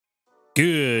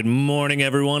Good morning,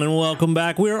 everyone, and welcome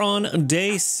back. We're on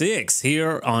day 6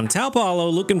 here on Tau Paulo,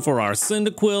 looking for our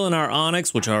Cyndaquil and our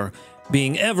Onyx, which are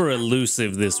being ever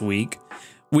elusive this week.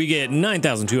 We get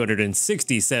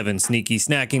 9,267 sneaky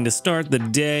snacking to start the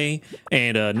day,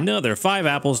 and another 5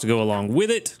 apples to go along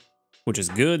with it, which is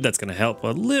good. That's going to help a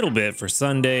little bit for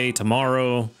Sunday,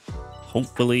 tomorrow.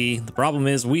 Hopefully. The problem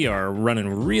is we are running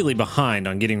really behind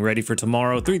on getting ready for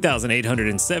tomorrow.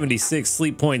 3,876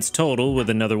 sleep points total with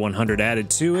another 100 added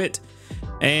to it.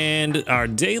 And our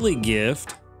daily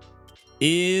gift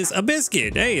is a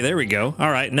biscuit. Hey, there we go.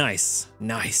 All right, nice.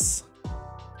 Nice.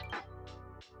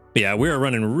 Yeah, we're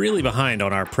running really behind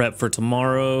on our prep for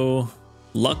tomorrow.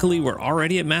 Luckily, we're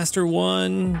already at Master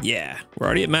 1. Yeah, we're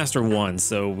already at Master 1,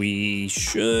 so we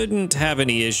shouldn't have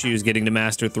any issues getting to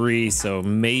Master 3, so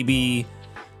maybe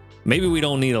we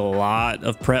don't need a lot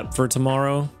of prep for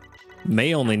tomorrow.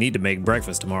 May only need to make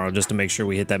breakfast tomorrow just to make sure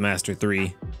we hit that Master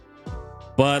 3.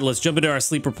 But let's jump into our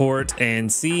sleep report and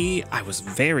see. I was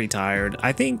very tired.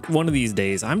 I think one of these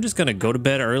days, I'm just going to go to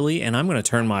bed early and I'm going to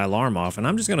turn my alarm off and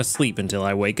I'm just going to sleep until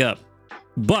I wake up.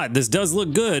 But this does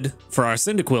look good for our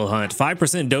Cyndaquil hunt.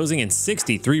 5% dozing and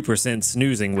 63%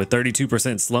 snoozing with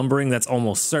 32% slumbering. That's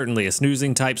almost certainly a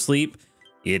snoozing type sleep.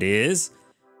 It is,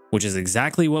 which is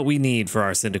exactly what we need for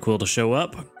our Cyndaquil to show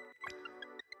up.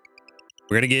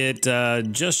 We're going to get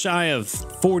just shy of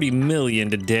 40 million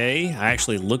today. I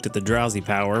actually looked at the drowsy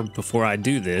power before I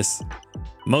do this.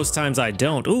 Most times I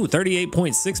don't. Ooh,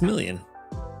 38.6 million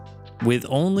with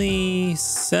only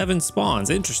 7 spawns.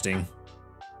 Interesting.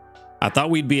 I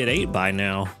thought we'd be at 8 by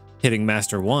now, hitting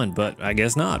Master 1, but I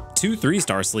guess not. 2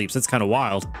 3-star sleeps, that's kind of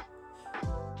wild.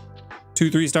 2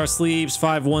 3-star sleeps,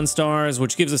 5 1-stars,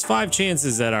 which gives us 5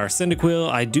 chances at our Cyndaquil.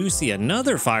 I do see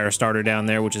another fire starter down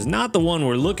there, which is not the one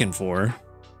we're looking for.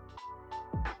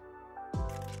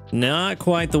 Not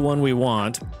quite the one we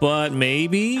want, but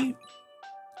maybe...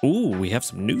 Ooh, we have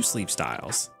some new sleep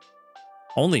styles.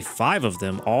 Only 5 of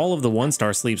them. All of the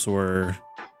 1-star sleeps were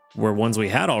ones we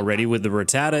had already with the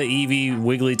Rattata, Eevee,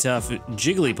 Wigglytuff,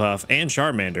 Jigglypuff, and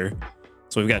Charmander.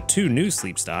 So we've got 2 new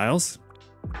sleep styles.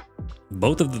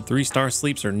 Both of the 3-star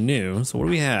sleeps are new. So what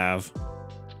do we have?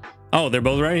 Oh, they're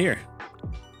both right here.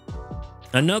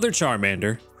 Another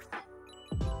Charmander,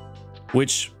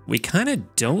 which we kind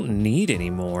of don't need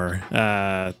anymore.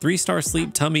 3-star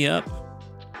sleep, tummy up.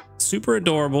 Super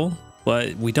adorable.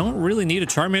 But we don't really need a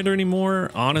Charmander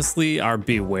anymore. Honestly, our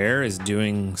Beware is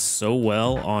doing so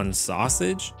well on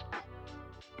Sausage.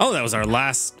 Oh, that was our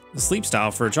last sleep style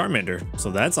for Charmander.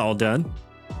 So that's all done.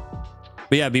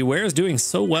 But yeah, Beware is doing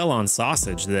so well on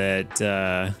Sausage that,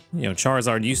 you know,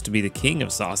 Charizard used to be the king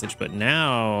of Sausage, but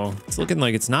now it's looking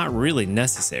like it's not really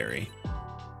necessary.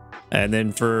 And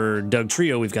then for Doug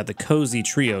Trio, we've got the Cozy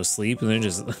Trio Sleep, and they're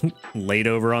just laid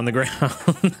over on the ground.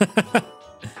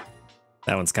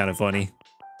 That one's kind of funny.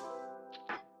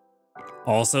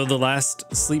 Also, the last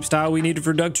sleep style we needed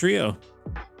for Doug Trio.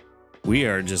 We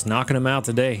are just knocking them out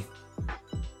today.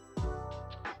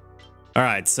 All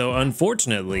right, so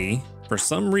unfortunately, for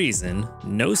some reason,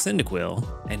 no Cyndaquil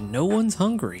and no one's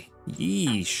hungry.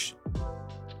 Yeesh.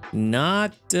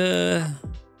 Not good.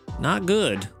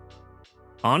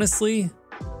 Honestly,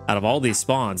 out of all these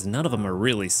spawns, none of them are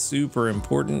really super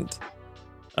important.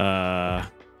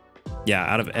 Yeah,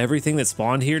 out of everything that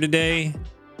spawned here today,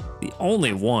 the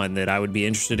only one that I would be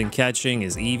interested in catching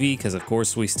is Eevee, because of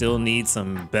course we still need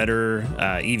some better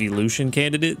evolution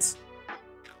candidates.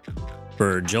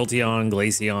 For Jolteon,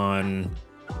 Glaceon,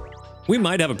 we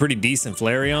might have a pretty decent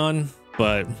Flareon,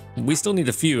 but we still need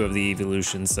a few of the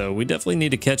evolutions, so we definitely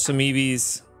need to catch some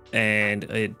Eevees, and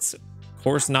it's of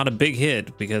course not a big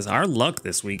hit because our luck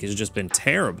this week has just been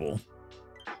terrible.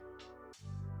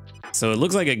 So it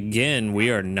looks like, again,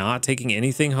 we are not taking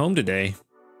anything home today.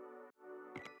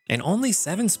 And only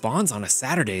 7 spawns on a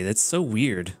Saturday. That's so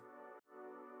weird.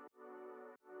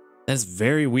 That's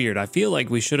very weird. I feel like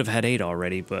we should have had 8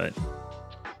 already, but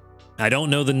I don't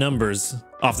know the numbers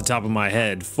off the top of my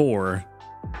head for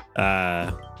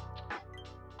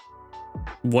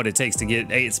what it takes to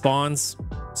get 8 spawns.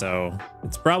 So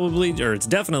it's probably, or it's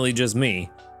definitely just me.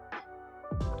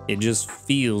 It just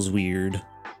feels weird.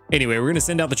 Anyway, we're going to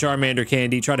send out the Charmander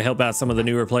candy, try to help out some of the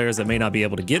newer players that may not be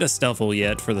able to get a Stuffle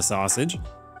yet for the Sausage.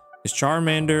 Because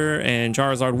Charmander and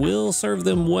Charizard will serve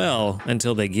them well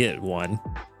until they get one.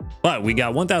 But we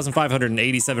got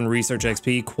 1,587 Research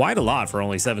XP, quite a lot for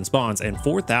only 7 spawns, and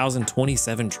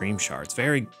 4,027 Dream Shards.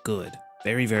 Very good.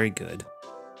 Very, very good.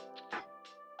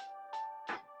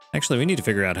 Actually, we need to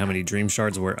figure out how many Dream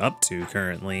Shards we're up to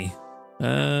currently.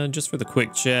 Just for the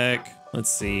quick check.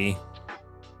 Let's see.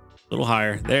 A little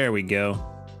higher. There we go.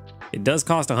 It does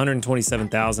cost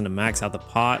 127,000 to max out the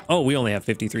pot. Oh, we only have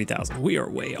 53,000. We are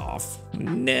way off.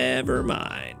 Never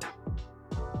mind.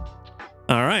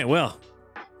 All right, well,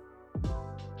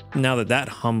 now that that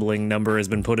humbling number has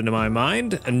been put into my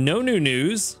mind, no new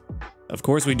news. Of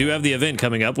course, we do have the event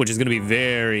coming up, which is going to be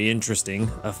very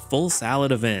interesting. A full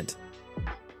salad event.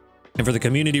 And for the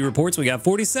community reports, we got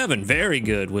 47. Very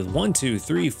good. With 1, 2,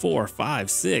 3, 4,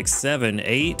 5, 6, 7,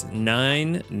 8,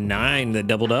 9, 9 that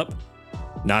doubled up.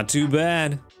 Not too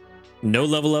bad. No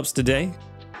level ups today.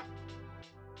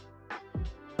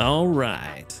 All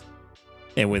right.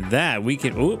 And with that, we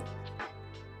can... Ooh.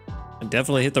 I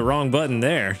definitely hit the wrong button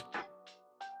there.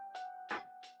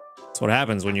 That's what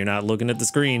happens when you're not looking at the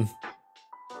screen.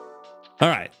 All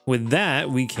right. With that,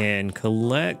 we can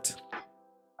collect...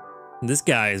 This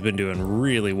guy has been doing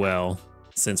really well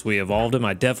since we evolved him.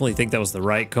 I definitely think that was the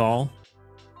right call.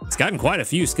 It's gotten quite a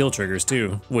few skill triggers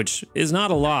too, which is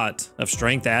not a lot of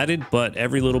strength added, but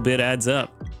every little bit adds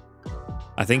up.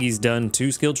 I think he's done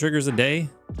 2 skill triggers a day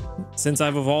since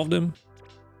I've evolved him.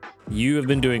 You have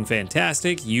been doing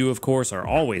fantastic. You, of course, are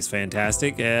always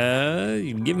fantastic.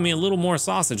 You've given me a little more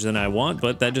sausage than I want,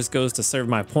 but that just goes to serve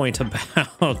my point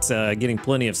about getting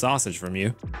plenty of sausage from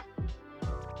you.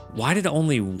 Why did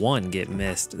only 1 get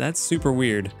missed? That's super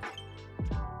weird.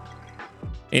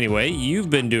 Anyway, you've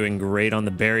been doing great on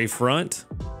the berry front,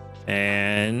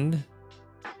 and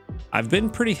I've been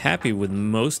pretty happy with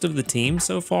most of the team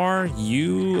so far.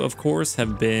 You, of course,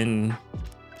 have been...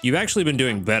 You've actually been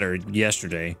doing better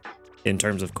yesterday in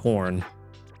terms of corn,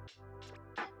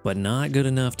 but not good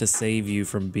enough to save you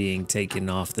from being taken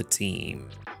off the team.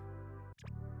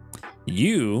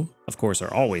 You, of course,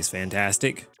 are always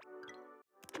fantastic.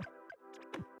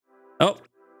 Oh,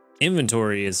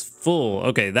 inventory is full.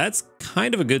 Okay, that's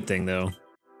kind of a good thing, though.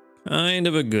 Kind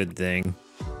of a good thing.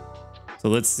 So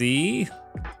let's see.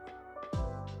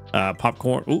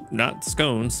 Popcorn. Ooh, not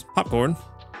scones. Popcorn.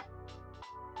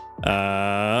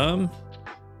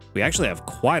 We actually have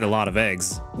quite a lot of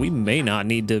eggs. We may not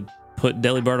need to put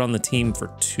Delibird on the team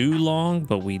for too long,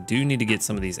 but we do need to get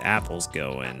some of these apples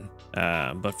going.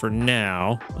 But for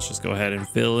now, let's just go ahead and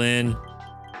fill in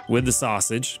with the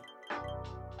sausage.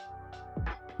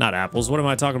 Not apples. What am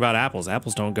I talking about? Apples.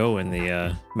 Apples don't go in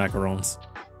the macarons.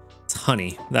 It's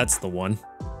honey. That's the one.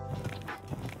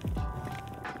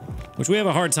 Which we have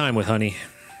a hard time with honey.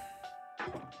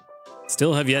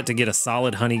 Still have yet to get a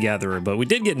solid honey gatherer, but we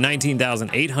did get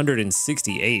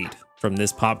 19,868 from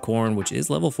this popcorn, which is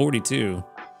level 42.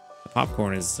 The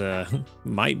popcorn is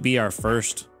might be our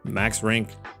first max rank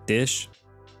dish.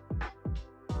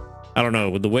 I don't know,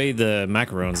 with the way the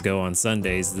macarons go on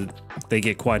Sundays, they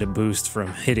get quite a boost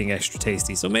from hitting extra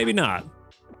tasty, so maybe not.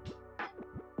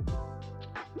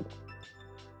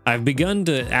 I've begun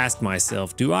to ask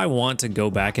myself, do I want to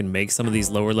go back and make some of these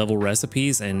lower level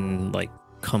recipes and like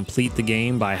complete the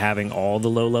game by having all the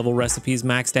low level recipes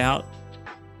maxed out?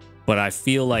 But I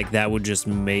feel like that would just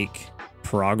make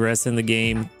progress in the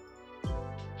game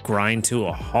grind to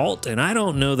a halt, and I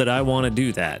don't know that I want to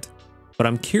do that. But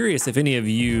I'm curious if any of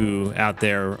you out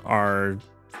there are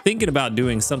thinking about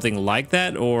doing something like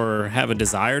that or have a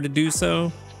desire to do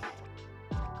so.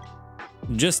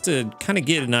 Just to kind of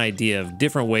get an idea of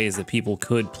different ways that people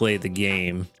could play the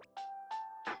game.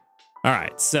 All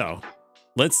right, so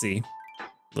let's see.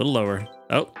 A little lower.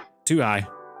 Oh, too high.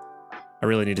 I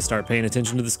really need to start paying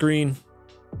attention to the screen.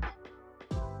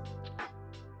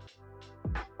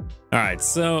 All right,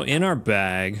 so in our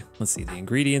bag, let's see the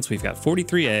ingredients. We've got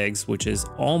 43 eggs, which is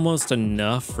almost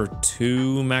enough for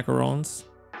 2 macarons.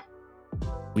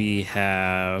 We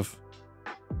have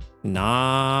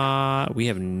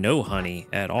no honey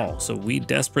at all, so we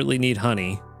desperately need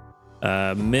honey.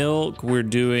 Milk, we're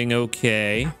doing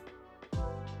okay.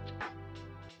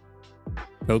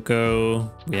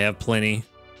 Cocoa, we have plenty.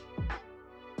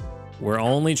 We're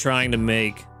only trying to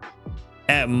make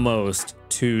at most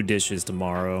 2 dishes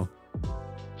tomorrow.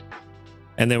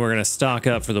 And then we're going to stock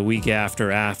up for the week after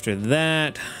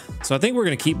that. So I think we're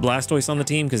going to keep Blastoise on the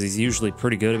team because he's usually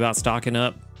pretty good about stocking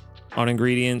up on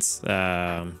ingredients.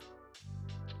 Not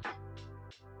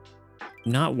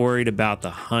worried about the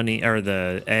honey or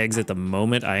the eggs at the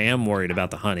moment. I am worried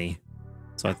about the honey.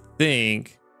 So I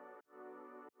think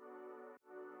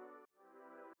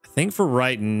for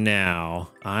right now,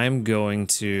 I'm going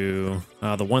to...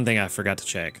 the one thing I forgot to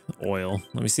check, oil.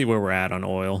 Let me see where we're at on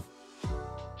oil.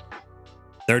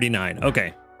 39.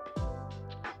 Okay.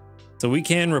 So we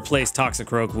can replace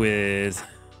Toxicroak with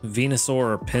Venusaur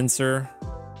or Pinsir.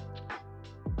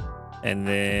 And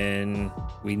then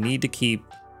we need to keep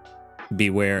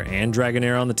Beware and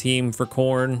Dragonair on the team for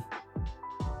corn,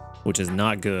 which is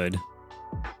not good.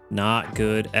 Not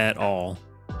good at all.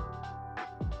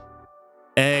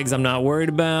 Eggs, I'm not worried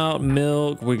about.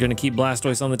 Milk, we're going to keep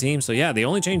Blastoise on the team. So yeah, the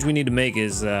only change we need to make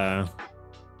is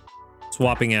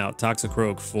swapping out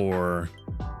Toxicroak for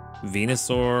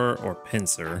Venusaur or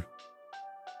Pinsir.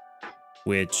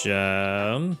 Which,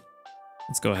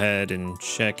 let's go ahead and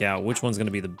check out which one's going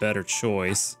to be the better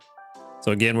choice.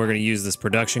 So again, we're going to use this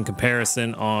production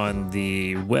comparison on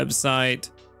the website.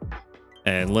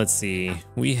 And let's see,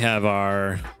 we have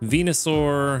our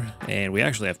Venusaur, and we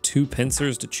actually have 2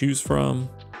 Pinsirs to choose from.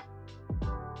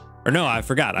 Or no, I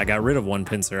forgot. I got rid of one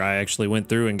Pinsir. I actually went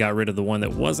through and got rid of the one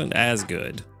that wasn't as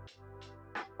good.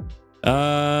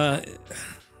 I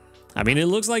mean, it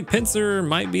looks like Pinsir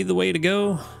might be the way to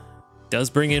go.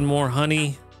 Does bring in more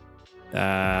honey.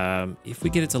 If we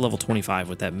get it to level 25,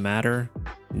 would that matter?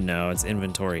 No, it's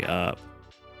inventory up.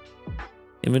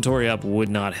 Inventory up would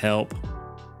not help.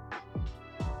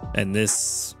 And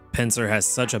this Pinsir has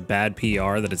such a bad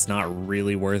PR that it's not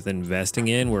really worth investing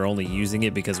in. We're only using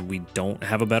it because we don't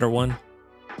have a better one.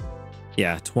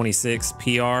 Yeah, 26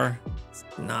 PR. It's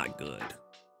not good.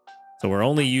 So we're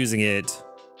only using it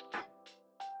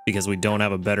because we don't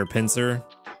have a better Pinsir.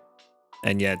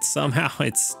 And yet somehow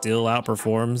it still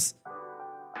outperforms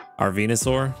our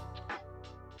Venusaur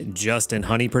just in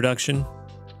honey production.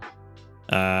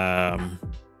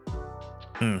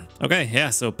 Okay, yeah,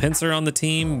 so Pinsir on the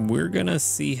team. We're gonna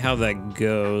see how that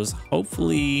goes.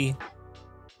 Hopefully,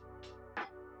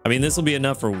 I mean, this will be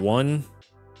enough for one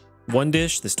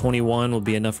dish. This 21 will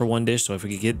be enough for one dish. So if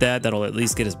we could get that, that'll at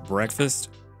least get us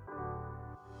breakfast.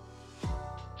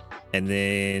 And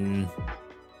then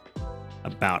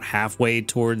about halfway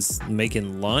towards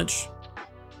making lunch.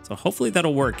 So hopefully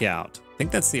that'll work out. I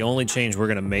think that's the only change we're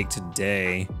gonna make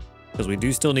today, because we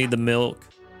do still need the milk.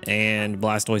 And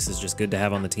Blastoise is just good to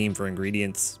have on the team for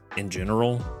ingredients in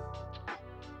general.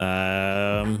 We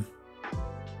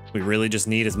really just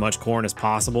need as much corn as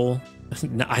possible.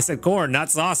 I said corn,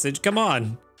 not sausage. Come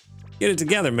on. Get it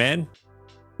together, man.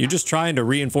 You're just trying to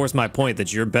reinforce my point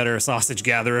that you're better sausage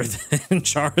gatherer than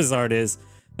Charizard is.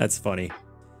 That's funny.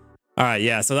 All right,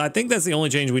 yeah, so I think that's the only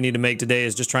change we need to make today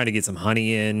is just trying to get some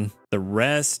honey in. The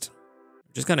rest,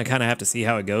 just gonna kind of have to see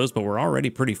how it goes, but we're already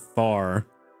pretty far.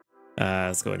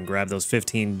 Let's go ahead and grab those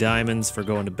 15 diamonds for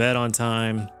going to bed on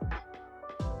time.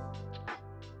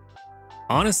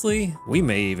 Honestly, we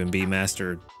may even be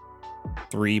Master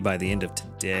 3 by the end of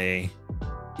today.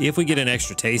 If we get an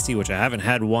extra tasty, which I haven't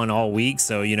had one all week,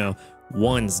 so, you know,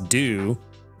 one's due.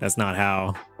 That's not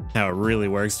how it really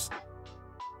works.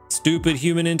 Stupid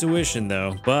human intuition,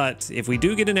 though. But if we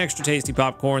do get an extra tasty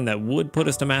popcorn, that would put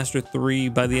us to Master 3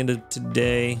 by the end of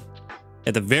today.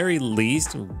 At the very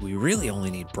least, we really only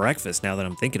need breakfast now that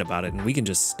I'm thinking about it, and we can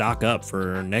just stock up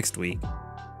for next week.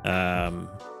 Other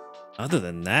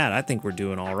than that, I think we're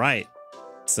doing all right.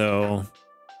 So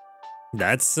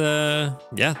that's, yeah,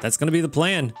 that's going to be the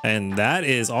plan. And that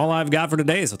is all I've got for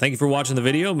today. So thank you for watching the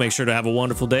video. Make sure to have a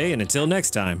wonderful day, and until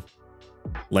next time,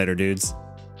 later, dudes.